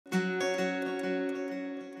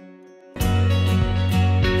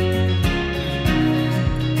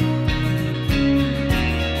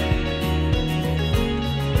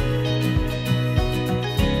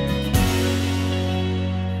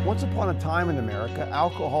upon a time in America,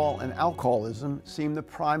 alcohol and alcoholism seemed the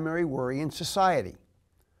primary worry in society.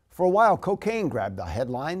 For a while, cocaine grabbed the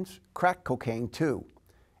headlines, crack cocaine too,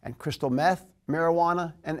 and crystal meth,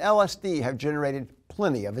 marijuana, and LSD have generated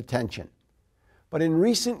plenty of attention. But in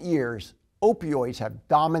recent years, opioids have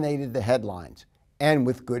dominated the headlines, and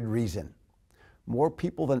with good reason. More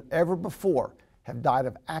people than ever before have died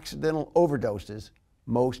of accidental overdoses,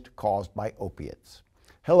 most caused by opiates.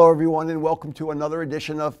 Hello, everyone, and welcome to another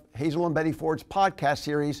edition of Hazel and Betty Ford's podcast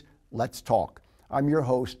series, Let's Talk. I'm your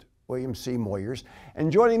host, William C. Moyers,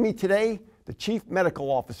 and joining me today, the Chief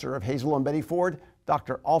Medical Officer of Hazel and Betty Ford,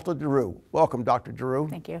 Dr. Alta DeRoo. Welcome, Dr.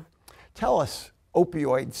 DeRoo. Thank you. Tell us,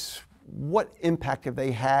 opioids, what impact have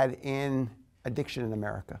they had in addiction in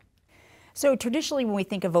America? So traditionally, when we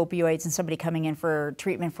think of opioids and somebody coming in for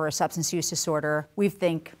treatment for a substance use disorder, we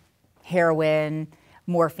think heroin,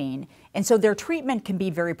 morphine. And so their treatment can be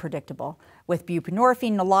very predictable. With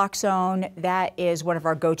buprenorphine, naloxone, that is one of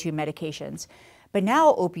our go-to medications. But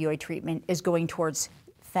now opioid treatment is going towards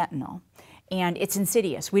fentanyl. And it's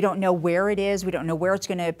insidious. We don't know where it is. We don't know where it's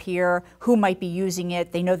going to appear, who might be using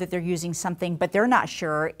it. They know that they're using something, but they're not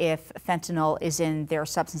sure if fentanyl is in their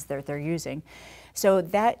substance that they're using. So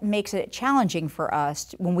that makes it challenging for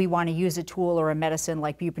us when we want to use a tool or a medicine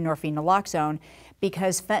like buprenorphine, naloxone,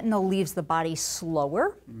 because fentanyl leaves the body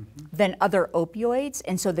slower than other opioids.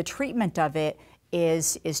 And so the treatment of it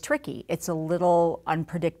is tricky. It's a little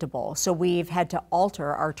unpredictable. So we've had to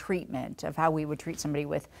alter our treatment of how we would treat somebody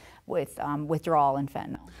with withdrawal and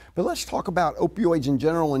fentanyl. But let's talk about opioids in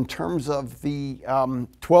general in terms of the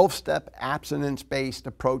 12-step abstinence-based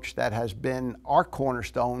approach that has been our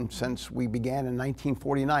cornerstone since we began in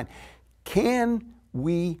 1949. Can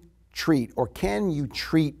we treat, or can you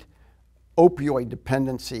treat opioid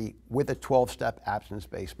dependency with a 12-step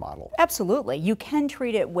abstinence-based model? Absolutely. You can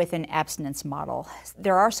treat it with an abstinence model.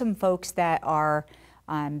 There are some folks that are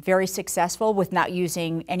very successful with not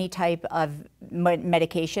using any type of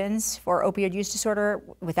medications for opioid use disorder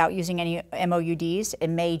without using any MOUDs,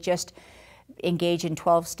 and may just engage in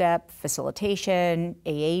 12-step facilitation,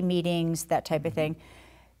 AA meetings, that type of thing.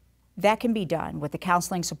 That can be done with the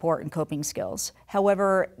counseling support and coping skills.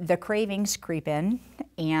 However, the cravings creep in,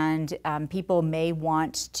 and people may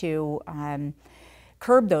want to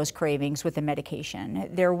curb those cravings with the medication.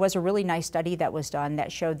 There was a really nice study that was done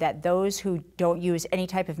that showed that those who don't use any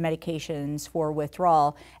type of medications for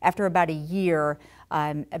withdrawal, after about a year,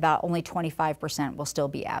 about only 25% will still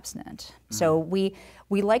be abstinent. So we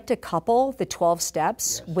like to couple the 12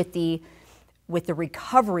 steps with the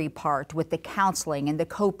recovery part, with the counseling and the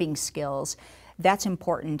coping skills. That's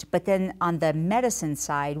important. But then on the medicine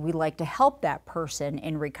side, we like to help that person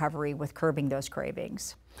in recovery with curbing those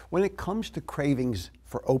cravings. When it comes to cravings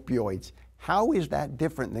for opioids, how is that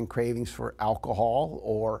different than cravings for alcohol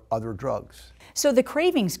or other drugs? So the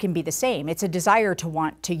cravings can be the same. It's a desire to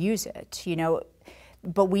want to use it,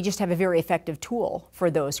 but we just have a very effective tool for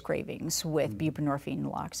those cravings with buprenorphine and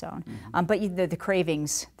naloxone. But the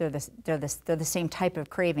cravings, they're the same type of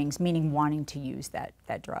cravings, meaning wanting to use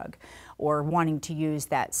that drug or wanting to use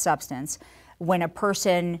that substance. When a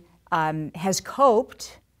person has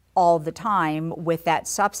coped all the time with that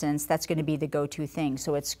substance, that's going to be the go-to thing.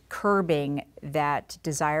 So it's curbing that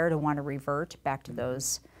desire to want to revert back to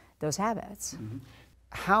those habits.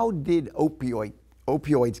 How did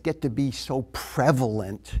opioids get to be so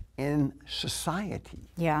prevalent in society?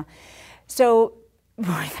 Yeah, so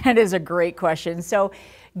that is a great question. So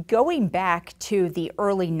going back to the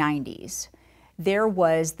early 90s, there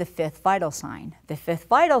was the fifth vital sign. The fifth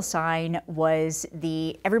vital sign was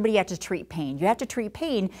everybody had to treat pain. You had to treat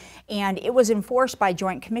pain, and it was enforced by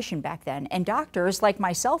Joint Commission back then. And doctors like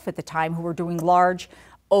myself at the time, who were doing large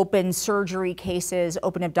open surgery cases,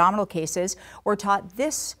 open abdominal cases, were taught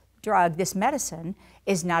this drug, this medicine,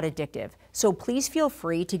 is not addictive. So please feel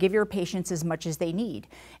free to give your patients as much as they need.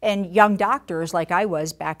 And young doctors, like I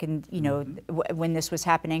was back in, when this was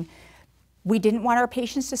happening, we didn't want our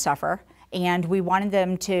patients to suffer, and we wanted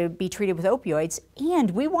them to be treated with opioids,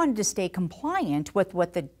 and we wanted to stay compliant with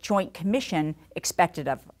what the Joint Commission expected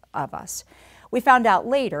of us. We found out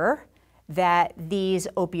later that these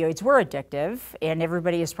opioids were addictive, and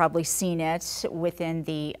everybody has probably seen it within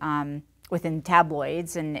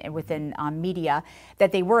tabloids and within media,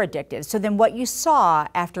 that they were addictive. So then what you saw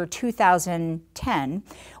after 2010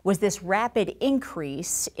 was this rapid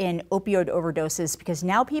increase in opioid overdoses, because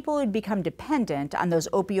now people who had become dependent on those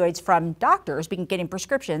opioids from doctors, getting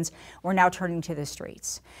prescriptions, were now turning to the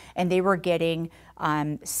streets. And they were getting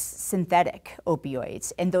synthetic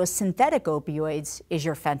opioids, and those synthetic opioids is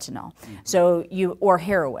your fentanyl, so or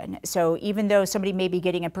heroin. So even though somebody may be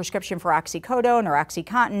getting a prescription for oxycodone or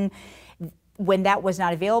OxyContin, when that was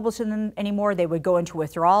not available to them anymore, they would go into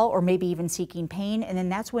withdrawal or maybe even seeking pain, and then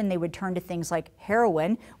that's when they would turn to things like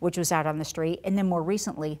heroin, which was out on the street, and then more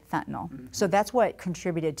recently, fentanyl. So that's what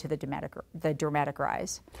contributed to the dramatic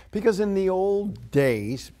rise. Because in the old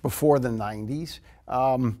days, before the 90s,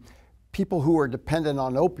 people who were dependent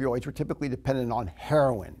on opioids were typically dependent on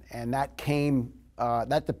heroin, and that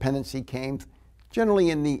dependency came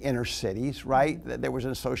generally in the inner cities, right? There was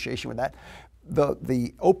an association with that.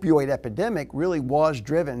 The opioid epidemic really was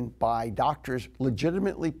driven by doctors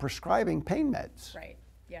legitimately prescribing pain meds. Right,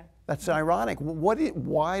 yeah. That's ironic.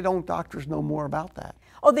 Why don't doctors know more about that?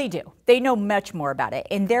 Oh, they do. They know much more about it.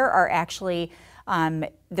 And there are actually,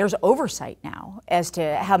 there's oversight now as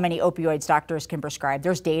to how many opioids doctors can prescribe.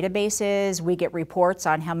 There's databases. We get reports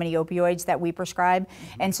on how many opioids that we prescribe.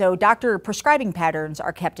 And so doctor prescribing patterns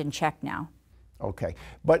are kept in check now. Okay,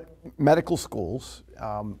 but medical schools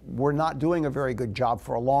were not doing a very good job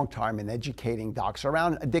for a long time in educating docs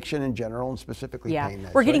around addiction in general and specifically pain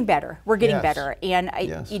meds. We're getting better. We're getting better. And,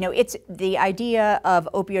 you know, it's the idea of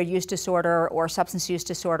opioid use disorder or substance use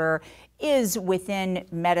disorder is within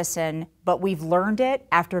medicine, but we've learned it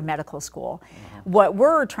after medical school. What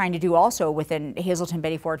we're trying to do also within Hazelton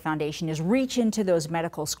Betty Ford Foundation is reach into those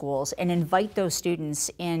medical schools and invite those students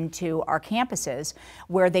into our campuses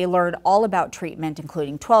where they learn all about treatment,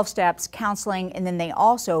 including 12 steps, counseling, and then they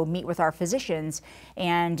also meet with our physicians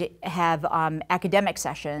and have academic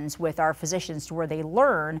sessions with our physicians to where they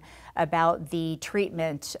learn about the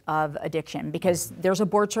treatment of addiction, because there's a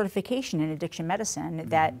board certification in addiction medicine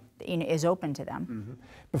that is open to them.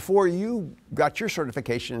 Before you got your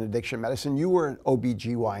certification in addiction medicine, you were an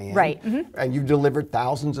OBGYN. Right. And you delivered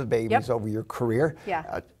thousands of babies over your career.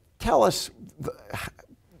 Tell us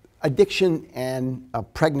addiction and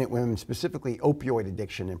pregnant women, specifically opioid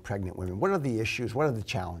addiction in pregnant women. What are the issues? What are the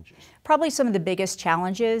challenges? Probably some of the biggest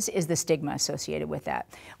challenges is the stigma associated with that.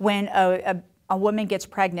 When a woman gets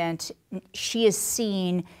pregnant, she is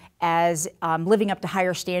seen as living up to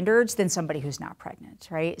higher standards than somebody who's not pregnant,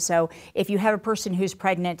 right? So if you have a person who's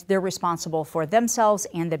pregnant, they're responsible for themselves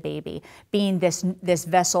and the baby, being this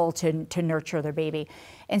vessel to nurture their baby.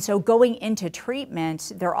 And so going into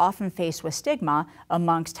treatment, they're often faced with stigma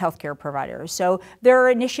amongst healthcare providers. So there are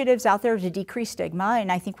initiatives out there to decrease stigma, and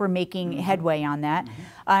I think we're making headway on that.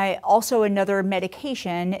 Also, another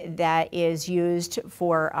medication that is used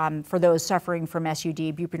for those suffering from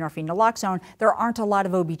SUD, buprenorphine naloxone, there aren't a lot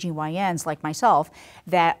of OBGYNs like myself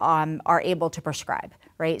that are able to prescribe,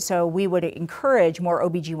 right? So we would encourage more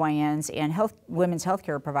OBGYNs and women's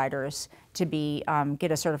healthcare providers to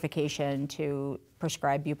get a certification to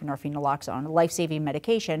prescribe buprenorphine naloxone, a life-saving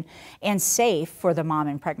medication, and safe for the mom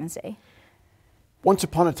in pregnancy. Once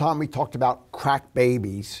upon a time, we talked about crack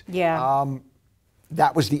babies.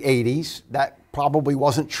 That was the 80s. That probably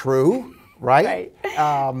wasn't true, right?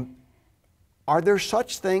 Are there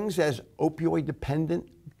such things as opioid-dependent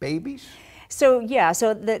babies? So yeah,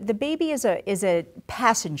 so the baby is a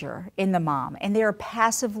passenger in the mom, and they are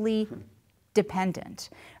passively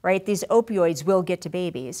dependent, right? These opioids will get to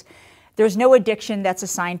babies. There's no addiction that's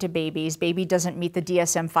assigned to babies. Baby doesn't meet the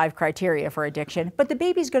DSM-5 criteria for addiction, but the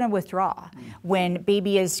baby's going to withdraw when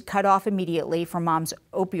baby is cut off immediately from mom's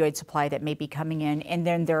opioid supply that may be coming in, and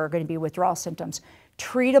then there are going to be withdrawal symptoms,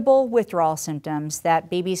 treatable withdrawal symptoms that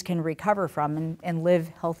babies can recover from and live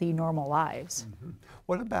healthy, normal lives.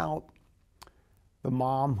 What about the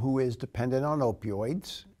mom who is dependent on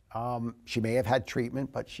opioids? She may have had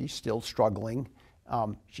treatment, but she's still struggling.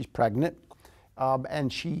 She's pregnant,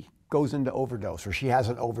 and she goes into overdose, or she has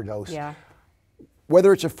an overdose.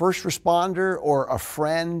 Whether it's a first responder or a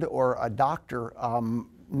friend or a doctor,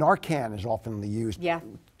 Narcan is often used.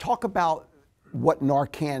 Talk about what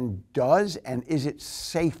Narcan does, and is it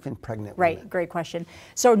safe in pregnant women? Right, great question.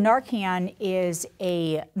 So Narcan is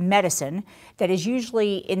a medicine that is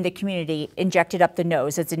usually in the community injected up the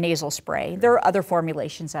nose. It's a nasal spray. There are other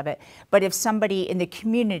formulations of it, but if somebody in the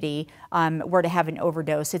community were to have an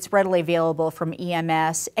overdose, it's readily available from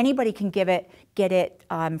EMS. Anybody can get it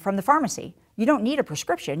from the pharmacy. You don't need a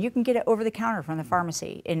prescription. You can get it over the counter from the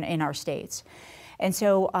pharmacy in our states. And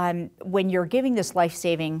so when you're giving this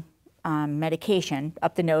life-saving medication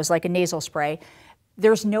up the nose, like a nasal spray,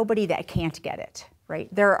 there's nobody that can't get it, right?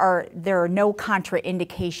 There are no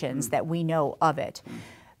contraindications that we know of it.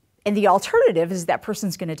 And the alternative is that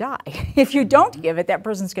person's going to die. If you don't give it, that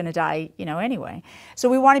person's going to die, anyway. So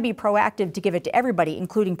we want to be proactive to give it to everybody,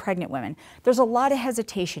 including pregnant women. There's a lot of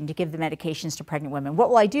hesitation to give the medications to pregnant women. What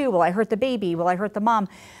will I do? Will I hurt the baby? Will I hurt the mom?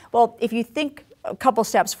 Well, if you think a couple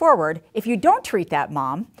steps forward, if you don't treat that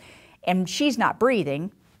mom and she's not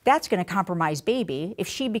breathing, that's going to compromise baby. If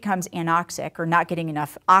she becomes anoxic or not getting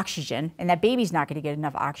enough oxygen, and that baby's not going to get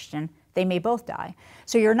enough oxygen, they may both die.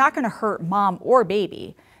 So you're not going to hurt mom or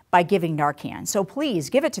baby by giving Narcan. So please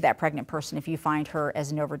give it to that pregnant person if you find her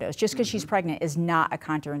as an overdose. Just because she's pregnant is not a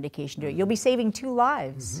contraindication to it. You'll be saving 2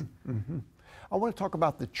 lives. I want to talk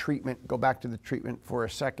about the treatment, go back to the treatment for a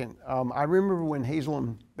second. I remember when Hazel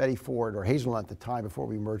and Betty Ford, or Hazel at the time before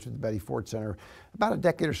we merged with the Betty Ford Center, about a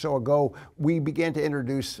decade or so ago, we began to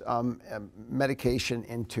introduce medication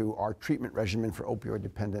into our treatment regimen for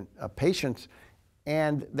opioid-dependent patients.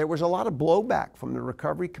 And there was a lot of blowback from the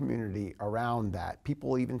recovery community around that.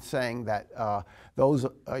 People even saying that those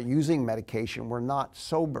using medication were not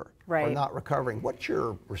sober, or not recovering. What's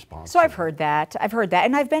your response? So I've heard that,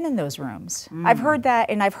 and I've been in those rooms. I've heard that,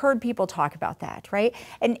 and I've heard people talk about that, right?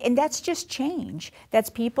 And that's just change. That's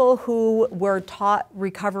people who were taught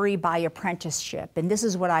recovery by apprenticeship, and this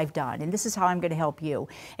is what I've done, and this is how I'm going to help you,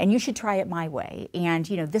 and you should try it my way, and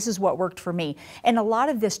this is what worked for me. And a lot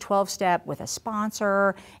of this 12-step with a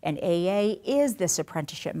sponsor and AA is this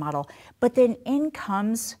apprenticeship model, but then in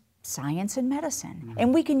comes science and medicine,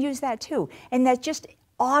 and we can use that too, and that just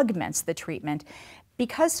augments the treatment.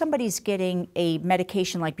 Because somebody's getting a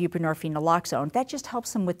medication like buprenorphine naloxone, that just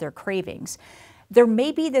helps them with their cravings. There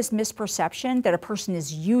may be this misperception that a person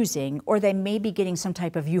is using, or they may be getting some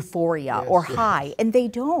type of euphoria or high, and they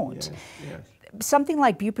don't. Something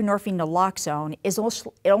like buprenorphine naloxone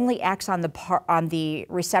it only acts on the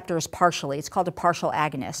receptors partially. It's called a partial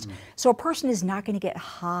agonist. So a person is not going to get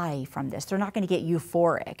high from this. They're not going to get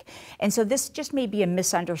euphoric. And so this just may be a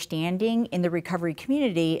misunderstanding in the recovery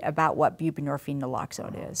community about what buprenorphine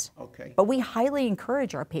naloxone is. But we highly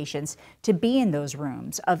encourage our patients to be in those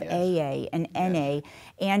rooms of AA and NA.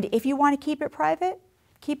 And if you want to keep it private,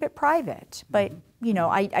 keep it private. But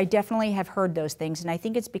I definitely have heard those things, and I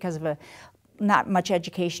think it's because of not much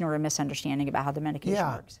education or a misunderstanding about how the medication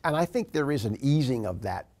works. And I think there is an easing of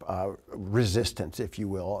that resistance, if you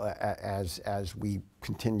will, as we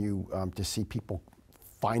continue to see people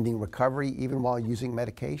finding recovery even while using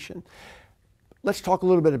medication. Let's talk a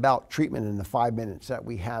little bit about treatment in the 5 minutes that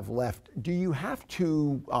we have left. Do you have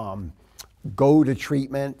to go to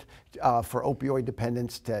treatment for opioid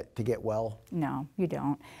dependence to get well? No, you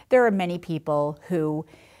don't. There are many people who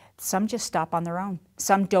some just stop on their own.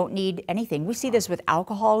 Some don't need anything. We see this with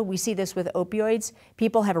alcohol. We see this with opioids.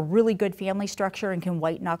 People have a really good family structure and can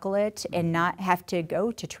white knuckle it and not have to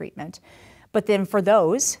go to treatment. But then for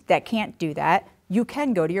those that can't do that, you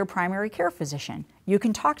can go to your primary care physician. You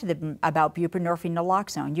can talk to them about buprenorphine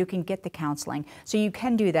naloxone. You can get the counseling. So you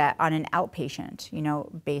can do that on an outpatient,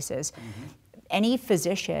 basis. Any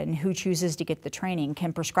physician who chooses to get the training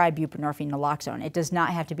can prescribe buprenorphine naloxone. It does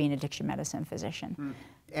not have to be an addiction medicine physician.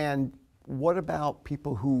 And what about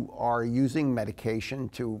people who are using medication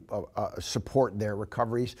to support their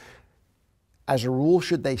recoveries? As a rule,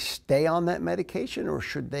 should they stay on that medication or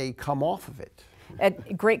should they come off of it? A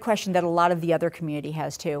great question that a lot of the other community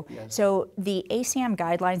has too. So the ASAM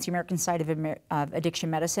guidelines, the American Society of Addiction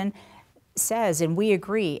Medicine, says, and we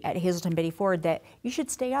agree at Hazelton Betty Ford, that you should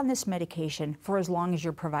stay on this medication for as long as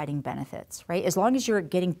you're providing benefits, right? As long as you're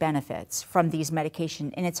getting benefits from these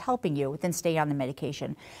medication and it's helping you, then stay on the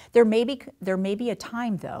medication. There may be a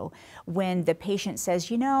time though when the patient says,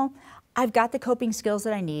 I've got the coping skills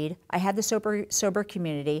that I need. I have the sober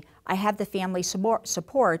community. I have the family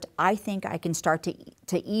support. I think I can start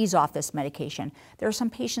to ease off this medication. There are some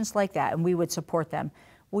patients like that, and we would support them.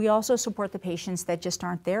 We also support the patients that just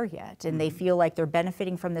aren't there yet, and they feel like they're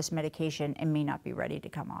benefiting from this medication and may not be ready to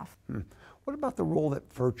come off. What about the role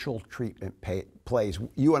that virtual treatment plays?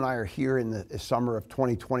 You and I are here in the summer of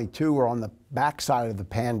 2022. We're on the backside of the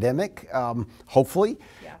pandemic, hopefully.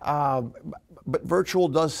 But virtual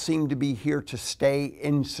does seem to be here to stay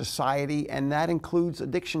in society, and that includes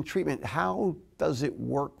addiction treatment. How does it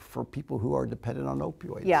work for people who are dependent on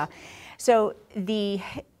opioids? So the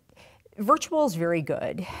virtual is very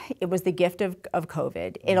good. It was the gift of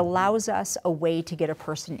COVID. It allows us a way to get a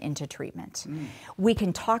person into treatment. We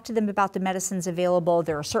can talk to them about the medicines available.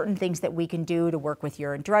 There are certain things that we can do to work with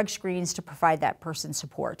urine drug screens to provide that person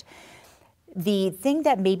support. The thing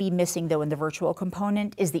that may be missing, though, in the virtual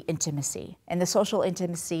component is the intimacy and the social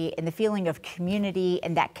intimacy and the feeling of community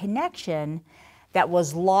and that connection that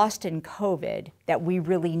was lost in COVID that we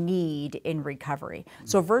really need in recovery.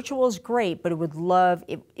 So virtual is great, but it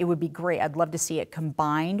would be great. I'd love to see it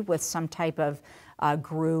combined with some type of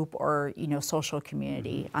group or social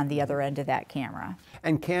community on the other end of that camera.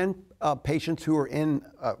 And can patients who are in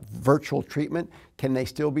virtual treatment, can they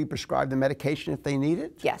still be prescribed the medication if they need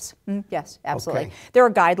it? Yes, yes, absolutely. Okay. There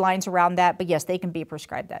are guidelines around that, but yes, they can be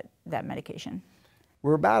prescribed that medication.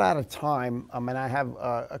 We're about out of time, and I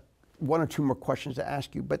have one or two more questions to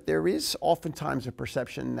ask you, but there is oftentimes a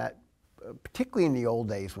perception that, particularly in the old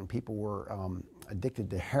days when people were addicted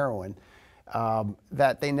to heroin,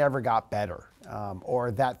 that they never got better, or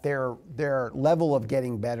that their level of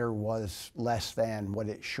getting better was less than what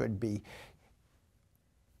it should be.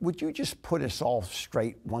 Would you just put us all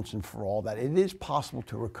straight once and for all that it is possible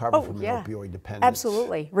to recover from an opioid dependence?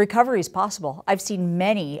 Absolutely. Recovery is possible. I've seen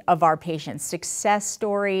many of our patients, success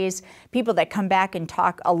stories, people that come back and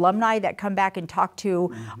talk, alumni that come back and talk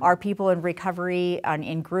to our people in recovery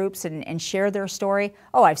in groups and share their story.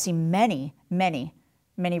 Oh, I've seen many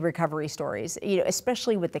recovery stories,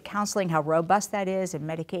 especially with the counseling, how robust that is, and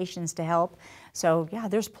medications to help. So yeah,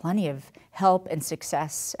 there's plenty of help and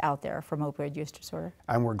success out there from opioid use disorder.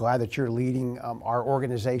 And we're glad that you're leading our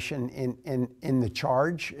organization in the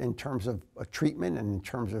charge in terms of treatment and in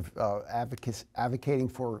terms of advocating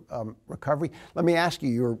for recovery. Let me ask you,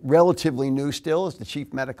 you're relatively new still as the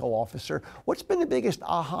Chief Medical Officer. What's been the biggest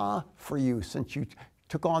aha for you since you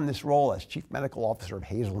took on this role as Chief Medical Officer of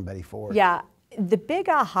Hazel and Betty Ford? Yeah. The big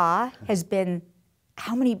aha has been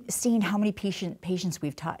seeing how many patients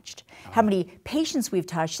we've touched, how many patients we've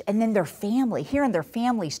touched, and then their family, hearing their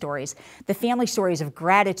family stories, the family stories of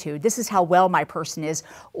gratitude. This is how well my person is,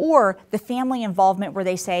 or the family involvement where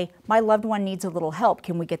they say, my loved one needs a little help.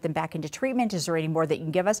 Can we get them back into treatment? Is there any more that you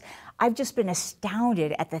can give us? I've just been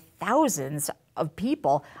astounded at the thousands of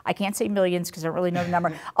people, I can't say millions because I don't really know the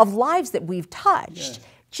number, of lives that we've touched. Yeah.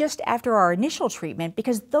 Just after our initial treatment,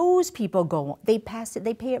 because those people they pass it,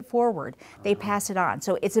 they pay it forward, they pass it on.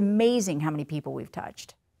 So it's amazing how many people we've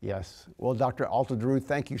touched. Yes. Well, Dr. Alta DeRoo,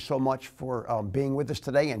 thank you so much for being with us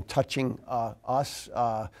today and touching us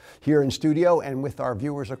here in studio and with our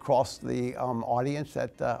viewers across the audience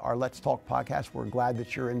at our Let's Talk podcast. We're glad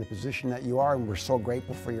that you're in the position that you are, and we're so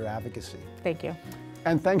grateful for your advocacy. Thank you.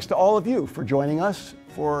 And thanks to all of you for joining us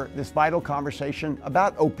for this vital conversation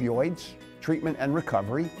about opioids, treatment and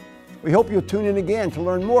recovery. We hope you'll tune in again to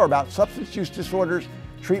learn more about substance use disorders,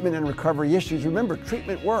 treatment and recovery issues. Remember,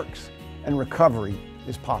 treatment works and recovery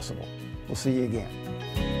is possible. We'll see you again.